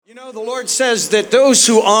You know, the Lord says that those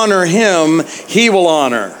who honor him, he will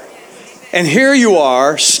honor. And here you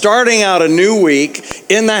are, starting out a new week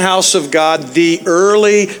in the house of God, the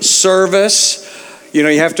early service. You know,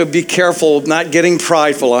 you have to be careful not getting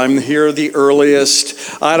prideful. I'm here the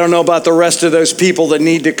earliest. I don't know about the rest of those people that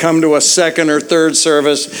need to come to a second or third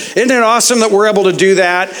service. Isn't it awesome that we're able to do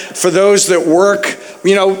that for those that work?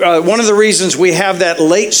 You know, one of the reasons we have that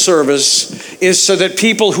late service is so that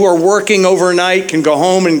people who are working overnight can go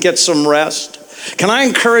home and get some rest. Can I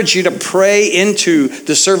encourage you to pray into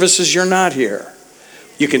the services you're not here?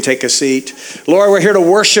 You can take a seat. Lord, we're here to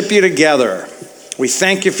worship you together. We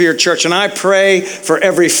thank you for your church, and I pray for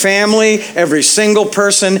every family, every single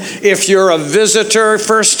person. If you're a visitor,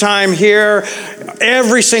 first time here,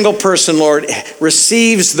 every single person, Lord,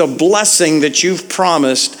 receives the blessing that you've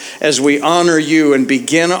promised as we honor you and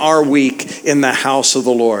begin our week in the house of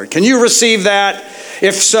the Lord. Can you receive that?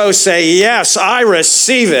 If so, say, yes, I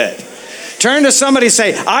receive it. Turn to somebody and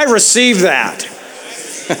say, I receive that.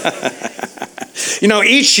 You know,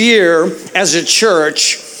 each year as a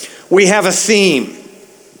church, we have a theme.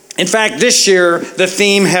 In fact, this year, the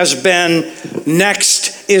theme has been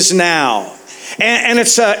Next is Now. And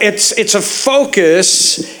it's a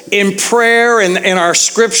focus in prayer and in our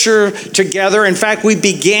scripture together. In fact, we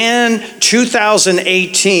began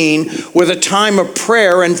 2018 with a time of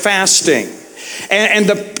prayer and fasting. And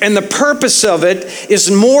the purpose of it is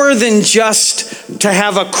more than just to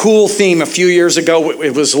have a cool theme. A few years ago,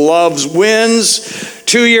 it was Love Wins.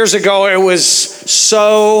 2 years ago, it was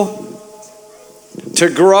Sow to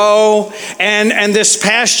Grow. And this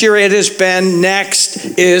past year, it has been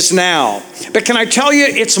Next is Now. But can I tell you,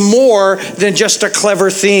 it's more than just a clever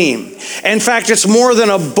theme. In fact, it's more than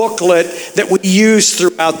a booklet that we use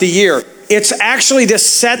throughout the year. It's actually to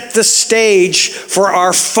set the stage for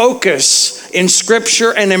our focus in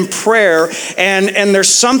scripture and in prayer. And there's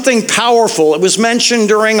something powerful. It was mentioned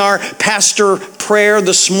during our pastor prayer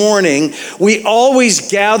this morning. We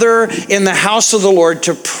always gather in the house of the Lord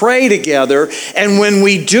to pray together. And when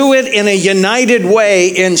we do it in a united way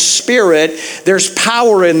in spirit, there's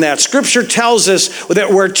power in that. Scripture tells us that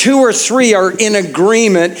where two or three are in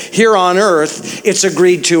agreement here on earth, it's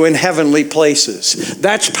agreed to in heavenly places.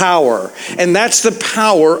 That's power. And that's the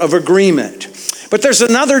power of agreement. But there's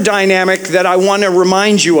another dynamic that I want to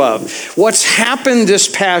remind you of. What's happened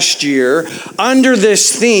this past year under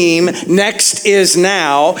this theme, Next is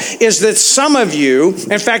Now, is that some of you,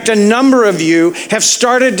 in fact, a number of you, have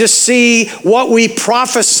started to see what we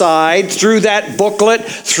prophesied through that booklet,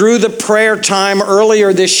 through the prayer time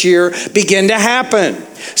earlier this year, begin to happen.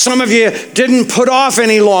 Some of you didn't put off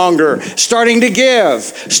any longer, starting to give,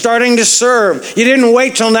 starting to serve. You didn't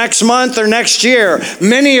wait till next month or next year.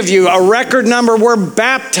 Many of you, a record number, were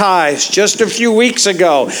baptized just a few weeks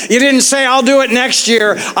ago. You didn't say, I'll do it next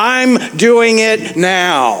year. I'm doing it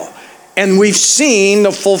now. And we've seen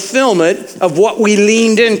the fulfillment of what we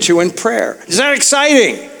leaned into in prayer. Is that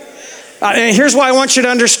exciting? And here's why I want you to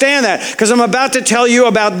understand that, because I'm about to tell you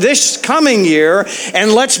about this coming year,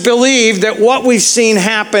 and let's believe that what we've seen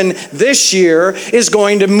happen this year is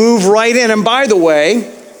going to move right in. And by the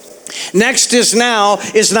way, Next is Now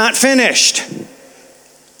is not finished.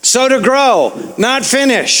 So to Grow, not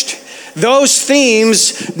finished. Those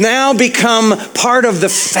themes now become part of the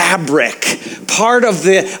fabric, part of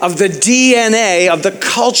the DNA of the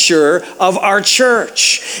culture of our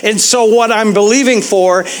church. And so what I'm believing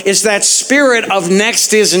for is that spirit of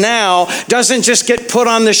Next is Now doesn't just get put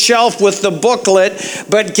on the shelf with the booklet,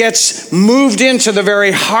 but gets moved into the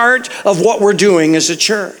very heart of what we're doing as a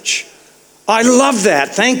church. I love that.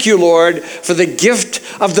 Thank you, Lord, for the gift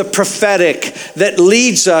of the prophetic that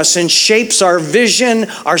leads us and shapes our vision,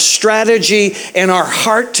 our strategy, and our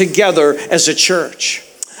heart together as a church.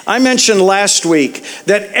 I mentioned last week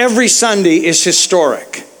that every Sunday is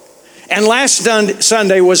historic. And last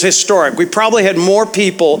Sunday was historic. We probably had more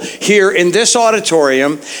people here in this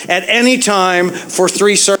auditorium at any time for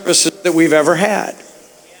 3 services that we've ever had.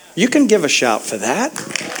 You can give a shout for that.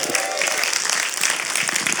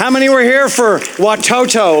 How many were here for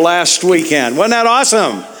Watoto last weekend? Wasn't that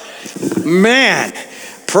awesome? Man,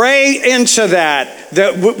 pray into that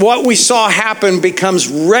what we saw happen becomes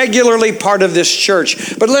regularly part of this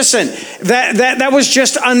church. But listen, that was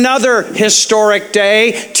just another historic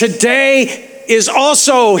day. Today is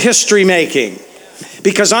also history making,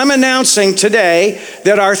 because I'm announcing today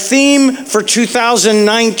that our theme for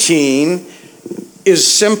 2019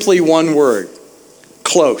 is simply one word: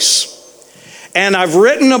 close. And I've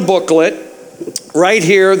written a booklet right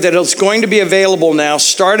here that is going to be available now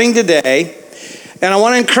starting today. And I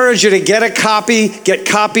want to encourage you to get a copy, get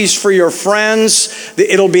copies for your friends.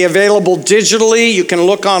 It'll be available digitally. You can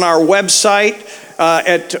look on our website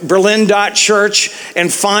at berlin.church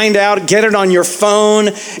and find out, get it on your phone.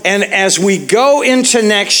 And as we go into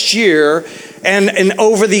next year, and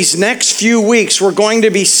over these next few weeks, we're going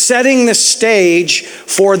to be setting the stage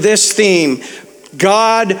for this theme,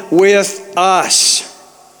 God with us.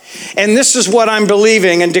 And this is what I'm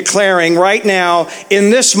believing and declaring right now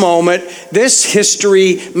in this moment, this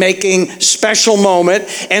history-making special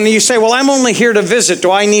moment. And you say, well, I'm only here to visit.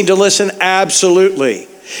 Do I need to listen? Absolutely.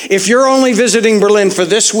 If you're only visiting Berlin for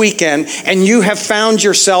this weekend and you have found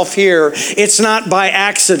yourself here, it's not by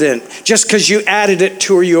accident, just because you added it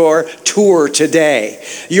to your tour today.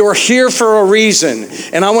 You're here for a reason.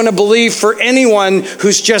 And I want to believe for anyone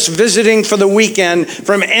who's just visiting for the weekend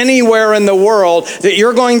from anywhere in the world that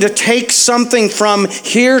you're going to take something from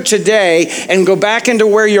here today and go back into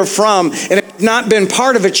where you're from. And if you've not been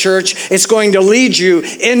part of a church, it's going to lead you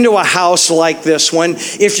into a house like this one.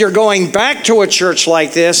 If you're going back to a church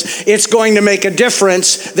like this, it's going to make a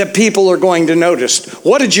difference that people are going to notice.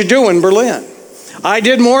 What did you do in Berlin? I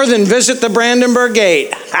did more than visit the Brandenburg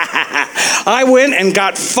Gate. I went and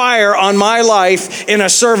got fire on my life in a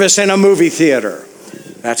service in a movie theater.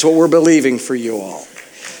 That's what we're believing for you all.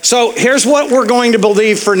 So here's what we're going to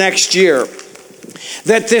believe for next year.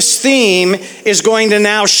 That this theme is going to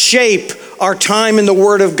now shape our time in the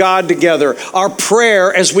Word of God together, our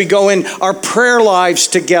prayer as we go in, our prayer lives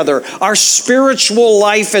together, our spiritual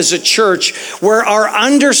life as a church, where our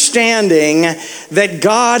understanding that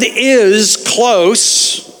God is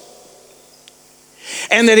close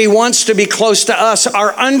and that He wants to be close to us,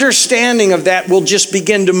 our understanding of that will just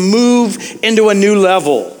begin to move into a new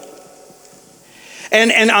level.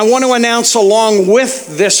 And I want to announce along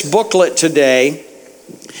with this booklet today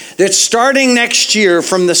that starting next year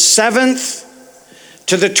from the 7th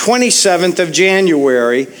to the 27th of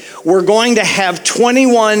January, we're going to have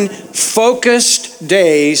 21 focused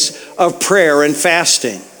days of prayer and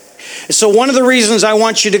fasting. So one of the reasons I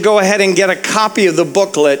want you to go ahead and get a copy of the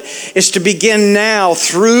booklet is to begin now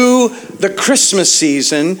through the Christmas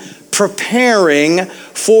season preparing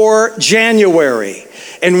for January.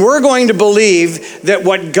 And we're going to believe that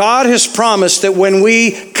what God has promised, that when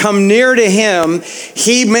we come near to Him,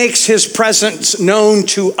 He makes His presence known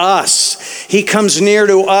to us. He comes near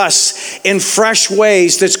to us in fresh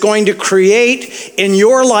ways that's going to create in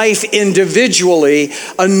your life individually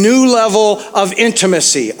a new level of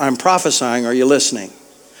intimacy. I'm prophesying. Are you listening?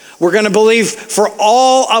 We're going to believe for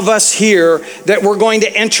all of us here that we're going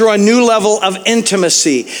to enter a new level of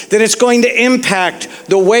intimacy, that it's going to impact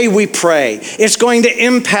the way we pray. It's going to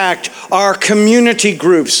impact our community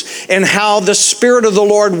groups and how the Spirit of the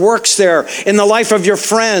Lord works there in the life of your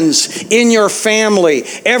friends, in your family.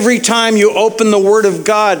 Every time you open the Word of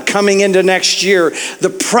God coming into next year,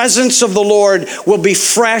 the presence of the Lord will be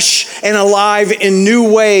fresh and alive in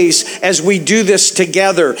new ways as we do this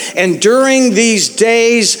together. And during these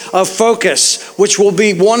days of focus, which will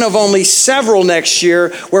be one of only several next year,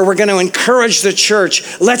 where we're going to encourage the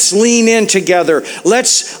church. Let's lean in together.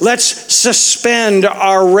 Let's suspend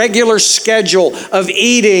our regular schedule of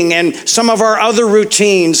eating and some of our other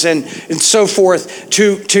routines and so forth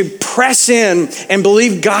to press in and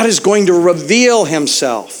believe God is going to reveal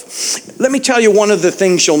Himself. Let me tell you one of the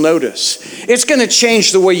things you'll notice. It's going to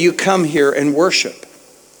change the way you come here and worship.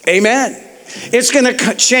 Amen. It's going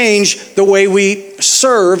to change the way we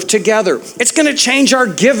serve together. It's going to change our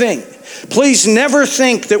giving. Please never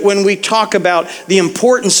think that when we talk about the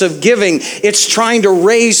importance of giving, it's trying to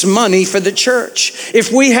raise money for the church.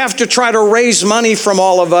 If we have to try to raise money from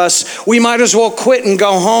all of us, we might as well quit and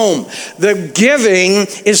go home. The giving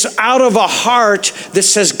is out of a heart that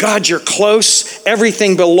says, God, you're close.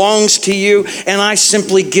 Everything belongs to you. And I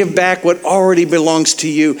simply give back what already belongs to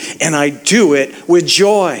you. And I do it with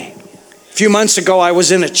joy. A few months ago, I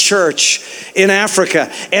was in a church in Africa,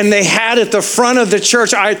 and they had at the front of the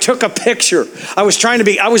church, I took a picture. I was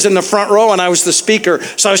in the front row, and I was the speaker,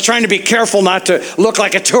 so I was trying to be careful not to look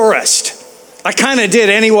like a tourist. I kind of did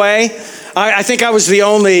anyway. I think I was the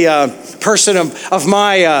only person of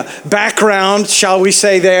my background, shall we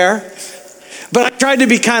say, there. But I tried to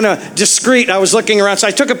be kind of discreet. I was looking around, so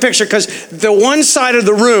I took a picture because the one side of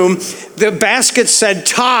the room, the basket said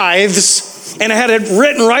tithes, and it had it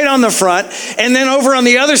written right on the front. And then over on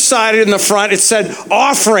the other side in the front, it said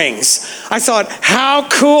offerings. I thought, how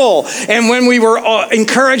cool. And when we were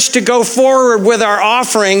encouraged to go forward with our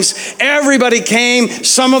offerings, everybody came.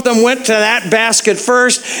 Some of them went to that basket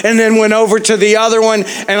first and then went over to the other one.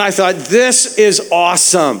 And I thought, this is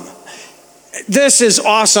awesome. This is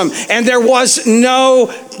awesome. And there was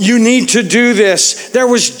no, you need to do this. There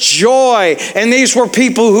was joy. And these were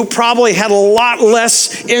people who probably had a lot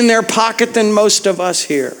less in their pocket than most of us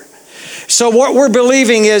here. So what we're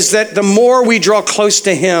believing is that the more we draw close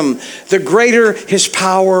to him, the greater his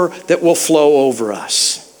power that will flow over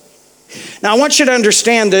us. Now I want you to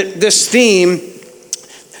understand that this theme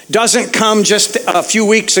doesn't come just a few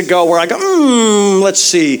weeks ago where I go, let's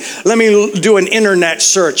see, let me do an internet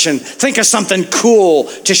search and think of something cool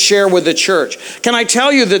to share with the church. Can I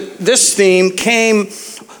tell you that this theme came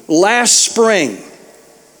last spring?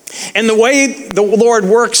 And the way the Lord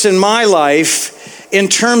works in my life in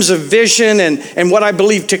terms of vision and what I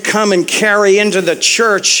believe to come and carry into the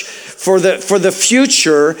church for the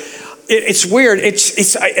future, it's weird.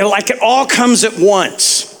 It's like it all comes at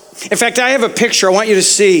once. In fact, I have a picture I want you to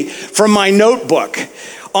see from my notebook.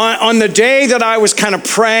 On the day that I was kind of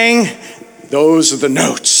praying, those are the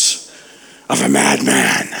notes of a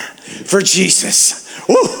madman for Jesus.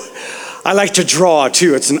 Woo! I like to draw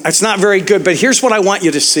too. It's not very good, but here's what I want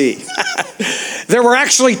you to see. There were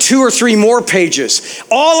actually 2 or 3 more pages.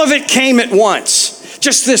 All of it came at once.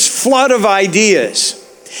 Just this flood of ideas.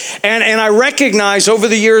 And I recognize over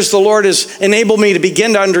the years the Lord has enabled me to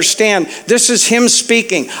begin to understand this is him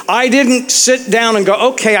speaking. I didn't sit down and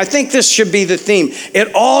go, okay, I think this should be the theme.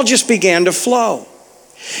 It all just began to flow.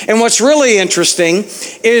 And what's really interesting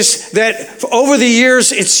is that over the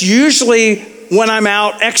years, it's usually when I'm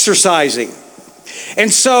out exercising.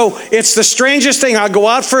 And so it's the strangest thing. I'll go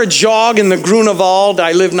out for a jog in the Grunewald.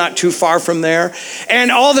 I live not too far from there. And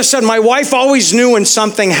all of a sudden, my wife always knew when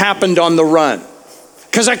something happened on the run.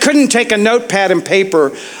 Because I couldn't take a notepad and paper,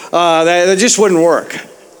 that just wouldn't work.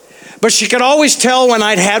 But she could always tell when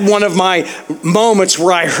I'd had one of my moments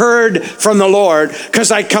where I heard from the Lord,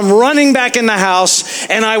 because I'd come running back in the house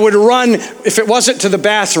and I would run, if it wasn't to the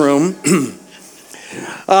bathroom,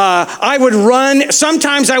 I would run.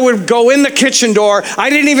 Sometimes I would go in the kitchen door. I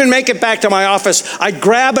didn't even make it back to my office. I'd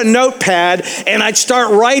grab a notepad and I'd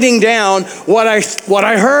start writing down what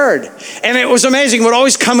I heard. And it was amazing. It would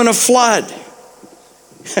always come in a flood.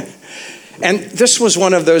 And this was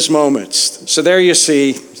one of those moments. So there you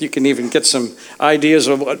see, you can even get some ideas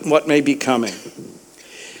of what may be coming.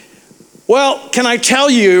 Well, can I tell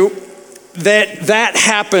you that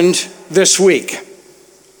happened this week?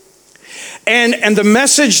 And the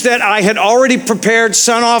message that I had already prepared,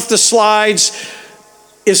 sent off the slides,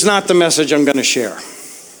 is not the message I'm going to share.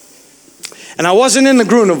 And I wasn't in the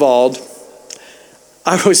Grunewald.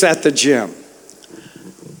 I was at the gym.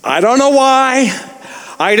 I don't know why.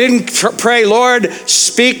 I didn't pray, Lord,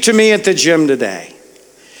 speak to me at the gym today.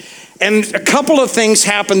 And a couple of things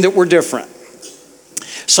happened that were different.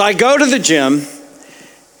 So I go to the gym,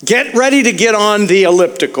 get ready to get on the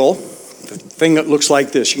elliptical, the thing that looks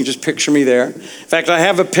like this. You can just picture me there. In fact, I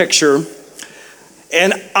have a picture.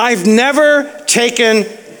 And I've never taken,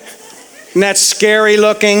 and that's scary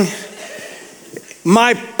looking,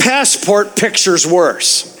 my passport picture's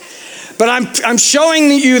worse. But I'm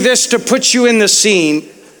showing you this to put you in the scene,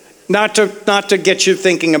 not to get you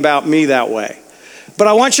thinking about me that way. But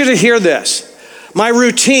I want you to hear this. My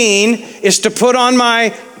routine is to put on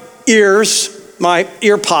my ears, my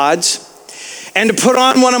ear pods, and to put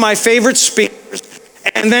on one of my favorite speakers,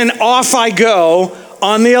 and then off I go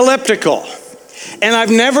on the elliptical. And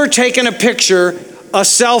I've never taken a picture, a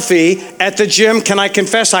selfie at the gym. Can I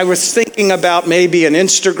confess I was thinking about maybe an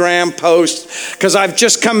Instagram post, because I've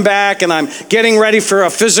just come back and I'm getting ready for a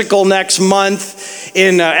physical next month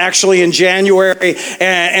actually in January,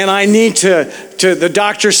 and I need to the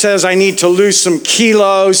doctor says I need to lose some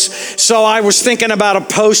kilos. So I was thinking about a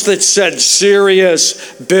post that said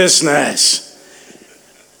serious business,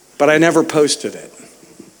 but I never posted it.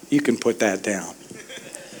 You can put that down.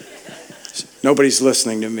 Nobody's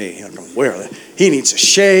listening to me. I'm going, where? He needs a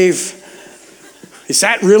shave. Is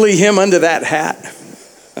that really him under that hat?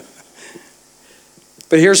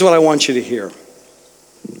 But here's what I want you to hear.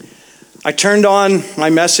 I turned on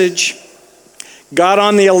my message, got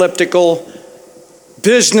on the elliptical,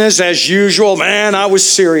 business as usual. Man, I was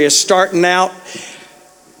serious starting out.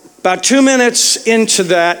 About 2 minutes into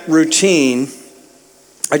that routine,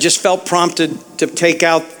 I just felt prompted to take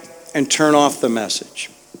out and turn off the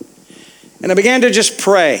message. And I began to just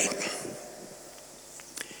pray.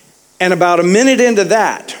 And about a minute into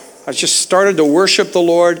that, I just started to worship the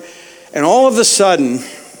Lord. And all of a sudden,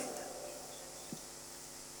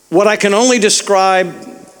 what I can only describe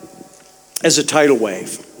as a tidal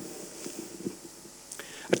wave.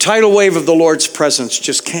 A tidal wave of the Lord's presence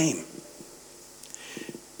just came.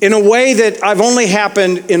 In a way that I've only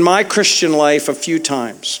happened in my Christian life a few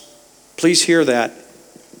times. Please hear that.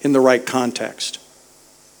 in the right context.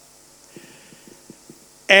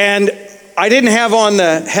 And I didn't have on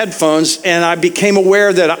the headphones, and I became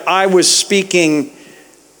aware that I was speaking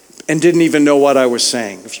and didn't even know what I was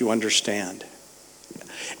saying, if you understand.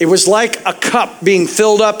 It was like a cup being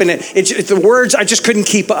filled up, and the words, I just couldn't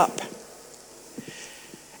keep up.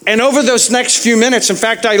 And over those next few minutes, in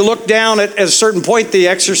fact, I looked down at a certain point, the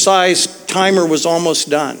exercise timer was almost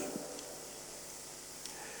done.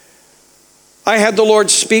 I had the Lord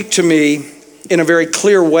speak to me in a very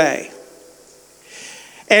clear way.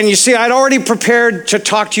 And you see, I'd already prepared to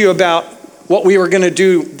talk to you about what we were going to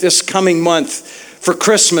do this coming month for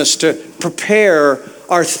Christmas to prepare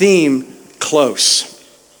our theme, Close.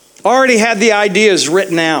 Already had the ideas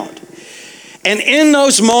written out. And in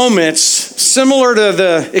those moments, similar to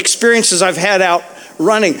the experiences I've had out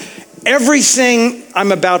running, everything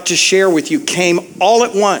I'm about to share with you came all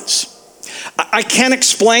at once. I can't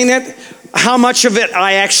explain it, how much of it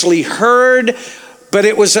I actually heard, but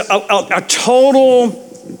it was a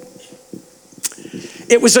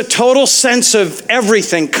total sense of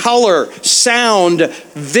everything, color, sound,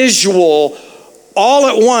 visual, all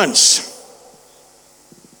at once.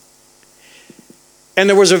 And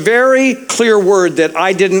there was a very clear word that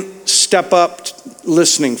I didn't step up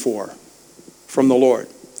listening for from the Lord.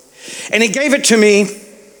 And he gave it to me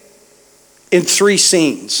in 3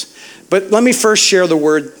 scenes. But let me first share the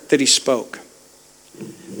word that he spoke.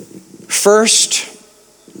 First,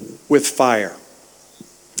 with fire.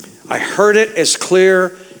 I heard it as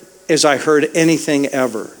clear as I heard anything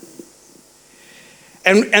ever.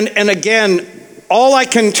 And again, all I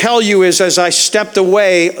can tell you is as I stepped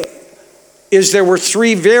away, is there were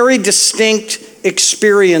 3 very distinct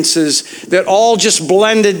experiences that all just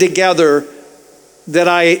blended together that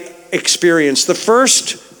I experienced. The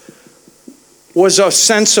first was a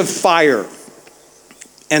sense of fire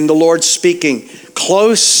and the Lord speaking,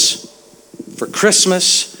 close for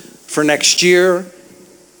Christmas, for next year,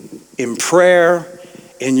 in prayer,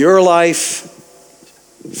 in your life,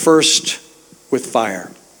 first with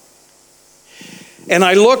fire. And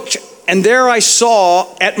I looked, and there I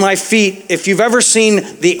saw at my feet, if you've ever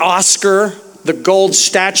seen the Oscar, the gold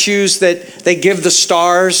statues that they give the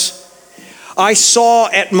stars, I saw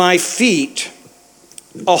at my feet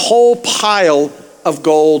a whole pile of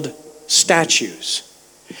gold statues.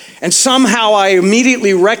 And somehow I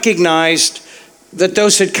immediately recognized that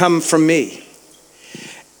those had come from me.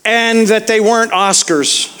 And that they weren't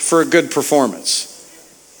Oscars for a good performance.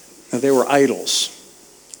 They were idols.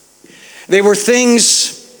 They were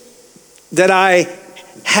things that I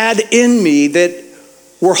had in me that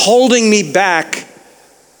were holding me back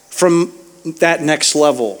from that next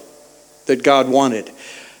level that God wanted.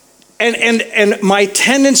 And my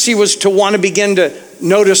tendency was to want to begin to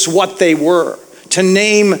notice what they were, to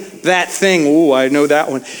name that thing. Ooh, I know that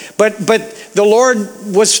one. But the Lord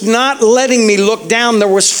was not letting me look down. There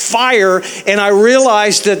was fire, and I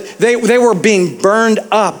realized that they were being burned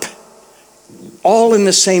up all in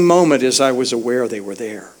the same moment as I was aware they were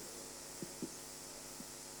there.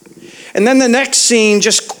 And then the next scene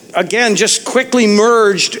just quickly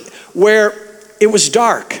merged where it was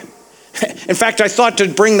dark. In fact, I thought to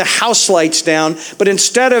bring the house lights down, but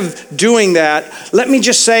instead of doing that, let me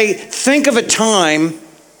just say, think of a time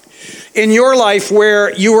in your life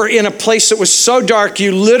where you were in a place that was so dark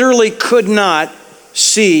you literally could not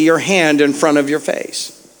see your hand in front of your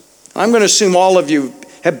face. I'm going to assume all of you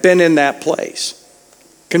have been in that place.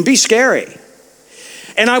 It can be scary.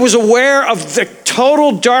 And I was aware of the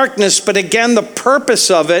total darkness, but again, the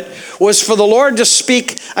purpose of it was for the Lord to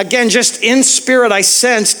speak. Again, just in spirit, I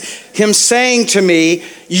sensed him saying to me,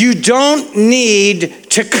 you don't need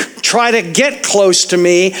to try to get close to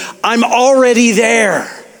me. I'm already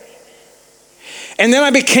there. And then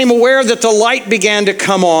I became aware that the light began to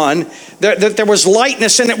come on, that there was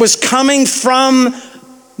lightness, and it was coming from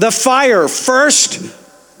the fire. First,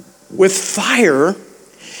 with fire,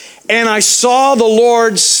 and I saw the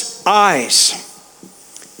Lord's eyes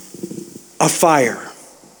of fire.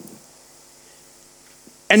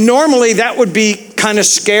 And normally that would be kind of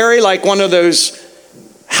scary, like one of those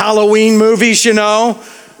Halloween movies,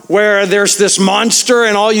 where there's this monster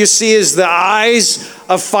and all you see is the eyes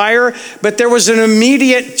of fire. But there was an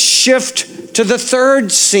immediate shift to the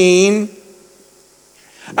third scene.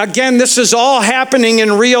 Again, this is all happening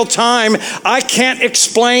in real time. I can't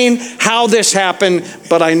explain how this happened,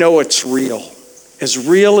 but I know it's real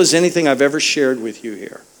as anything I've ever shared with you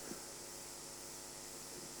here.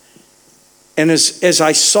 And as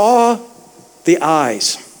I saw the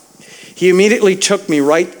eyes, he immediately took me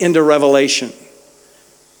right into Revelation,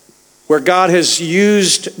 where God has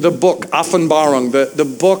used the book, Offenbarung, the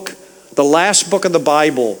book the last book of the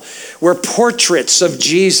Bible, where portraits of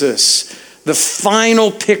Jesus, the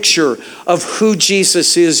final picture of who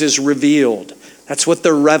Jesus is revealed. That's what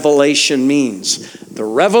the revelation means. The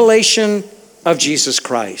revelation of Jesus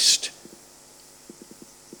Christ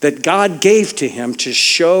that God gave to him to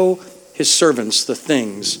show his servants the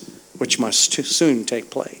things which must soon take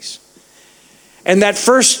place. And that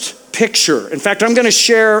first picture, in fact, I'm going to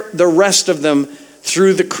share the rest of them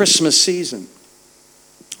through the Christmas season.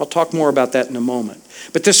 I'll talk more about that in a moment.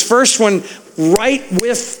 But this first one, right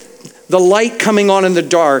with the light coming on in the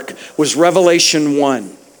dark, was Revelation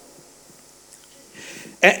 1.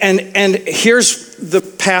 And here's the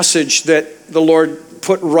passage that the Lord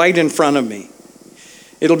put right in front of me.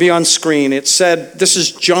 It'll be on screen. It said, this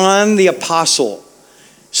is John the Apostle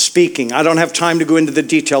speaking. I don't have time to go into the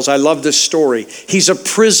details. I love this story. He's a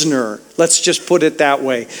prisoner. Let's just put it that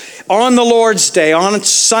way. On the Lord's Day, on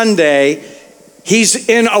Sunday, he's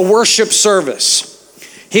in a worship service.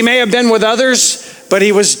 He may have been with others, but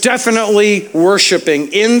he was definitely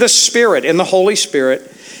worshiping in the Spirit, in the Holy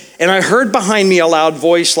Spirit. And I heard behind me a loud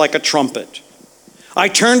voice like a trumpet. I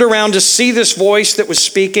turned around to see this voice that was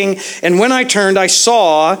speaking. And when I turned, I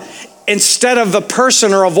saw, instead of a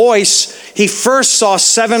person or a voice, he first saw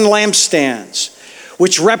 7 lampstands,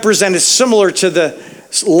 which represented, similar to the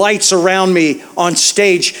lights around me on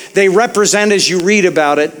stage, they represent, as you read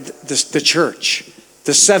about it, the church,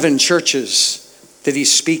 the 7 churches that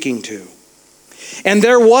he's speaking to. And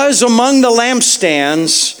there was among the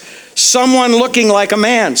lampstands someone looking like a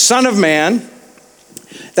man, Son of Man.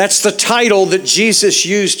 That's the title that Jesus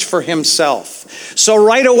used for himself. So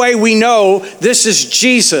right away we know this is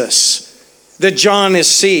Jesus that John is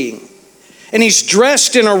seeing. And he's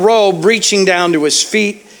dressed in a robe reaching down to his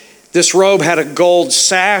feet. This robe had a gold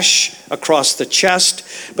sash across the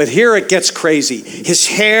chest. But here it gets crazy. His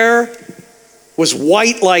hair was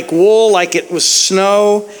white like wool, like it was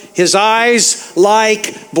snow. His eyes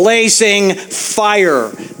like blazing fire.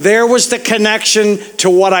 There was the connection to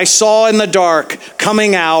what I saw in the dark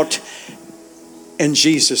coming out in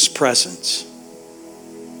Jesus' presence.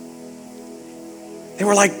 They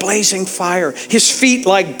were like blazing fire. His feet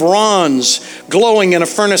like bronze glowing in a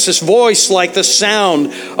furnace. His voice like the sound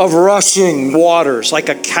of rushing waters, like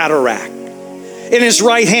a cataract. In his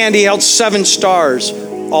right hand he held 7 stars,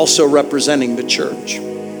 also representing the church.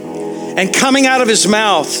 And coming out of his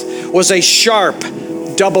mouth was a sharp,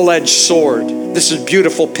 double-edged sword. This is a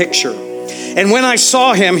beautiful picture. And when I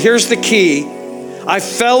saw him, here's the key, I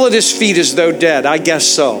fell at his feet as though dead. I guess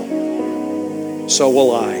so. So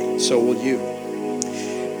will I. So will you.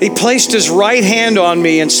 He placed his right hand on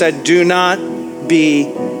me and said, do not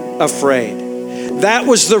be afraid. That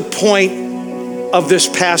was the point of this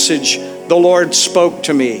passage. The Lord spoke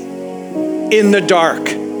to me in the dark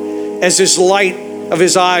as his light of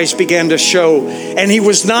his eyes began to show. And he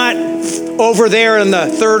was not over there in the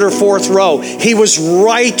 3rd or 4th row. He was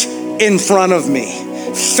right in front of me,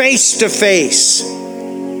 face to face.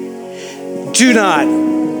 Do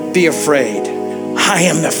not be afraid. I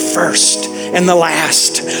am the first and the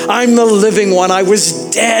last. I'm the living one. I was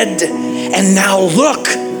dead, and now look,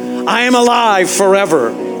 I am alive forever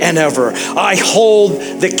and ever. I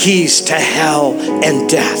hold the keys to hell and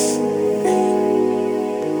death.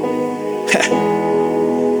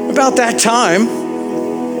 About that time,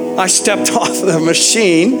 I stepped off the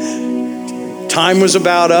machine. Time was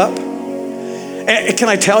about up. And can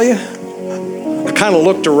I tell you, I kind of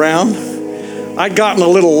looked around. I'd gotten a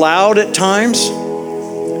little loud at times.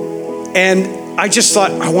 And I just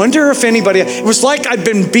thought, I wonder if anybody, it was like I'd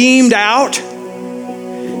been beamed out.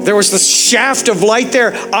 There was this shaft of light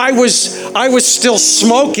there. I was still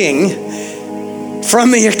smoking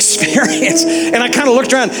from the experience. And I kind of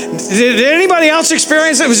looked around. Did anybody else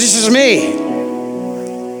experience it? It was just me.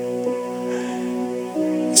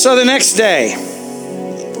 So the next day,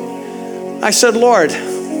 I said, Lord,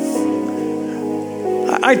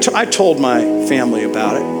 I told my family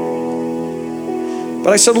about it.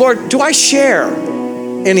 But I said, Lord, do I share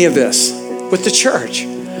any of this with the church?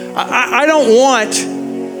 I don't want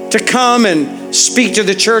to come and speak to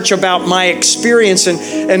the church about my experience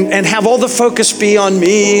and have all the focus be on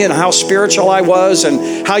me and how spiritual I was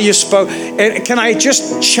and how you spoke. And can I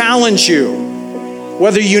just challenge you,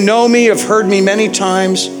 whether you know me, have heard me many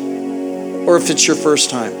times, or if it's your first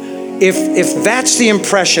time, if that's the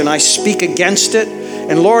impression, I speak against it.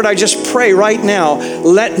 And Lord, I just pray right now,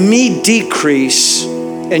 let me decrease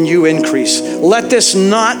and you increase. Let this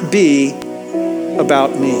not be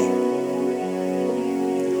about me.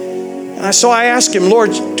 And so I asked him,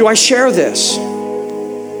 Lord, do I share this?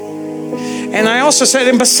 And I also said,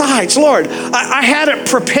 and besides, Lord, I had it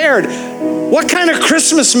prepared. What kind of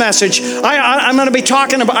Christmas message? I'm going to be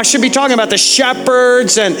talking about, I should be talking about the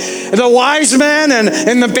shepherds and the wise men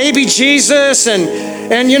and the baby Jesus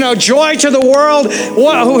and joy to the world.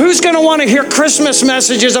 Who's going to want to hear Christmas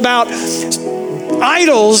messages about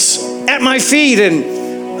idols at my feet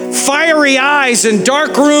and fiery eyes and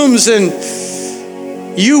dark rooms and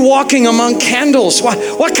you walking among candles?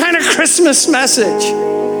 What kind of Christmas message?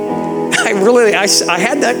 I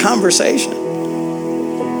had that conversation.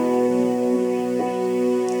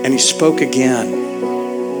 And he spoke again.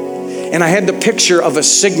 And I had the picture of a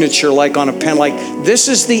signature like on a pen, like this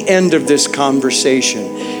is the end of this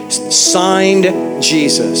conversation. Signed,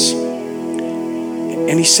 Jesus.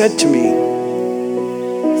 And he said to me,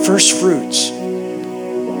 first fruits.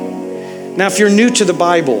 Now, if you're new to the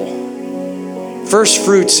Bible, first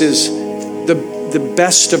fruits is the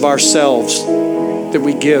best of ourselves that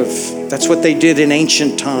we give. That's what they did in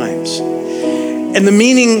ancient times. And the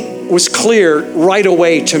meaning was clear right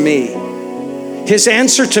away to me. His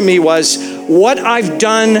answer to me was, what I've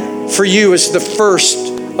done for you is the first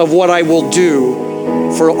of what I will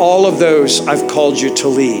do for all of those I've called you to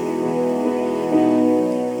lead.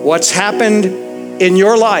 What's happened in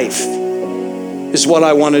your life is what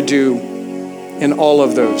I want to do in all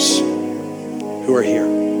of those who are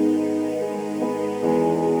here.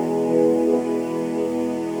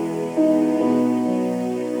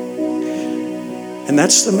 And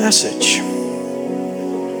that's the message.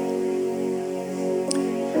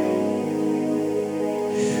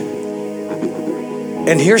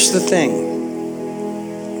 And here's the thing.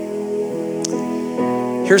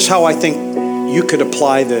 Here's how I think you could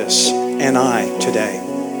apply this and I today.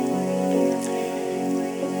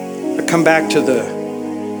 I come back to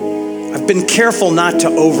I've been careful not to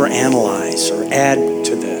overanalyze or add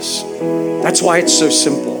to this. That's why it's so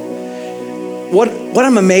simple. What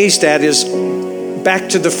I'm amazed at is back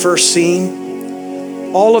to the first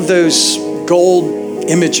scene, all of those gold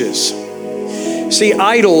images. See,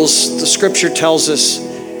 idols, the scripture tells us,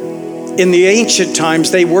 in the ancient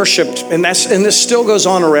times, they worshiped, and this still goes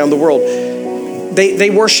on around the world.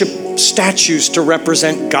 They worship statues to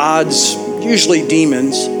represent gods, usually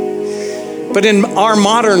demons. But in our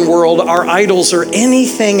modern world, our idols are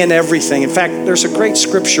anything and everything. In fact, there's a great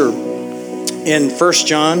scripture in 1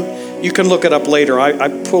 John. You can look it up later. I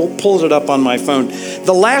pulled it up on my phone.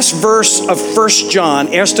 The last verse of 1 John,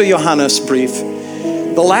 Erster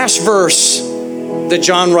Johannesbrief, the last verse that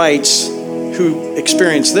John writes, who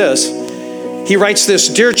experienced this, he writes this,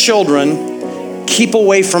 "Dear children, keep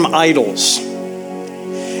away from idols."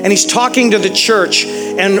 And he's talking to the church,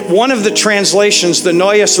 and one of the translations, the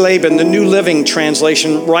Neues Leben, the New Living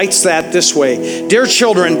Translation, writes that this way: "Dear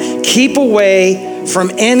children, keep away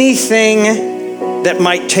from anything that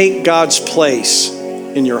might take God's place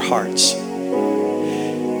in your hearts."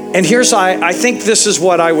 And I think this is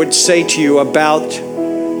what I would say to you about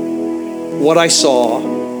what I saw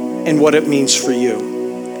and what it means for you.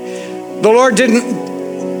 The Lord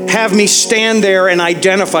didn't have me stand there and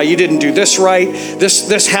identify, you didn't do this right,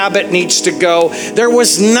 this habit needs to go. There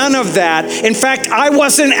was none of that. In fact, I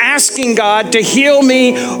wasn't asking God to heal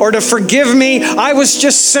me or to forgive me. I was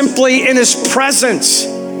just simply in His presence.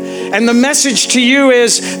 And the message to you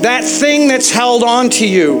is that thing that's held on to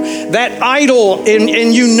you, that idol,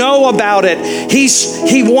 and you know about it,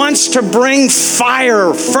 He wants to bring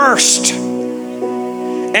fire first.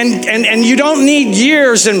 And you don't need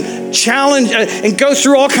years and challenge and go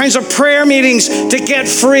through all kinds of prayer meetings to get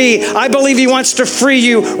free. I believe He wants to free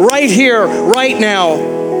you right here, right now,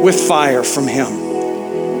 with fire from Him.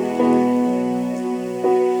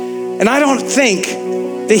 And I don't think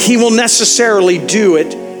that He will necessarily do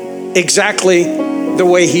it exactly the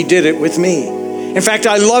way He did it with me. In fact,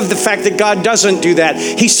 I love the fact that God doesn't do that.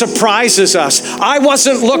 He surprises us. I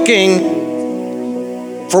wasn't looking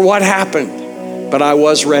for what happened, but I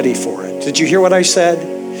was ready for it. Did you hear what I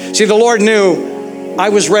said? See, the Lord knew I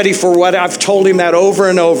was ready for what I've told Him that over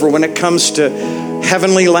and over when it comes to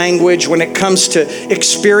heavenly language, when it comes to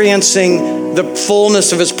experiencing the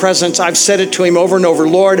fullness of His presence. I've said it to Him over and over: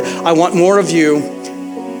 Lord, I want more of you,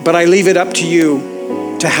 but I leave it up to you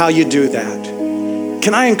to how you do that.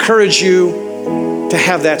 Can I encourage you to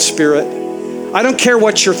have that spirit? I don't care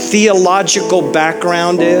what your theological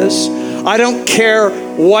background is. I don't care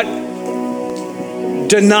what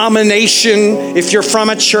denomination, if you're from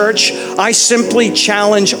a church. I simply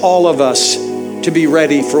challenge all of us to be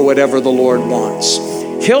ready for whatever the Lord wants.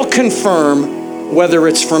 He'll confirm whether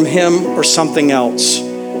it's from Him or something else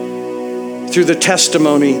through the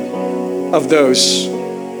testimony of those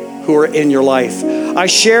who are in your life. I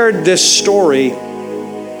shared this story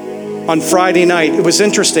on on Friday night. It was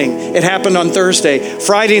interesting. It happened on Thursday.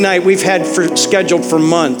 Friday night, we've had scheduled for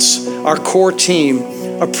months our core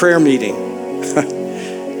team a prayer meeting.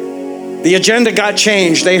 The agenda got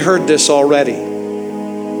changed. They heard this already.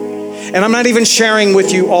 And I'm not even sharing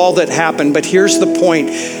with you all that happened, but here's the point.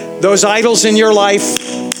 Those idols in your life,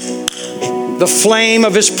 the flame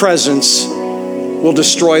of his presence will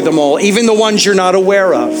destroy them all, even the ones you're not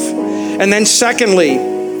aware of. And then secondly,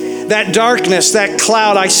 that darkness, that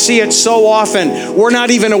cloud, I see it so often. We're not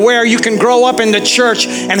even aware. You can grow up in the church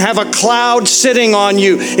and have a cloud sitting on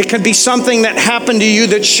you. It can be something that happened to you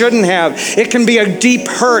that shouldn't have. It can be a deep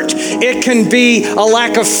hurt. It can be a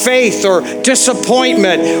lack of faith or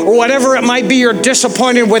disappointment or whatever it might be. You're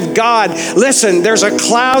disappointed with God. Listen, there's a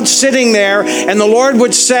cloud sitting there, and the Lord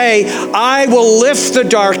would say, I will lift the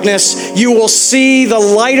darkness. You will see the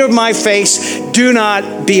light of my face. Do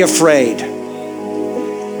not be afraid.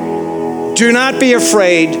 Do not be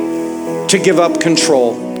afraid to give up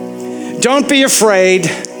control. Don't be afraid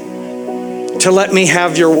to let me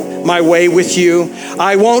have my way with you.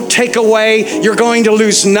 I won't take away. You're going to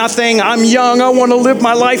lose nothing. I'm young. I want to live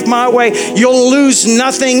my life my way. You'll lose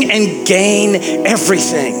nothing and gain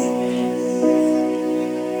everything.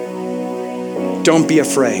 Don't be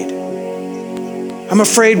afraid. I'm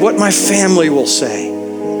afraid what my family will say.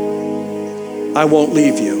 I won't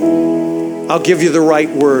leave you. I'll give you the right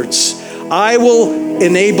words. I will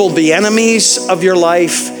enable the enemies of your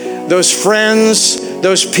life, those friends,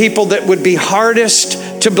 those people that would be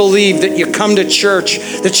hardest to believe that you come to church,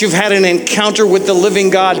 that you've had an encounter with the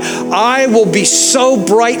living God. I will be so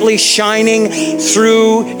brightly shining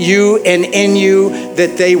through you and in you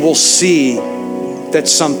that they will see that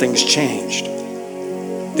something's changed,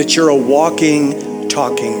 that you're a walking,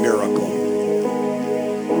 talking miracle.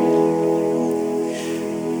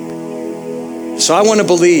 So I want to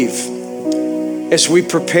believe, as we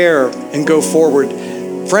prepare and go forward,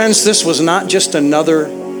 friends, this was not just another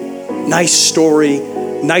nice story,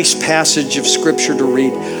 nice passage of scripture to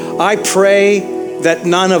read. I pray that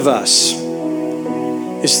none of us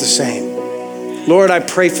is the same. Lord, I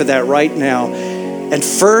pray for that right now. And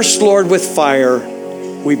first, Lord, with fire,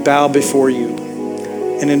 we bow before you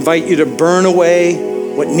and invite you to burn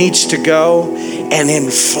away what needs to go and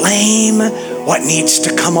inflame what needs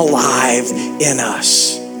to come alive in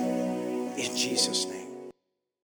us.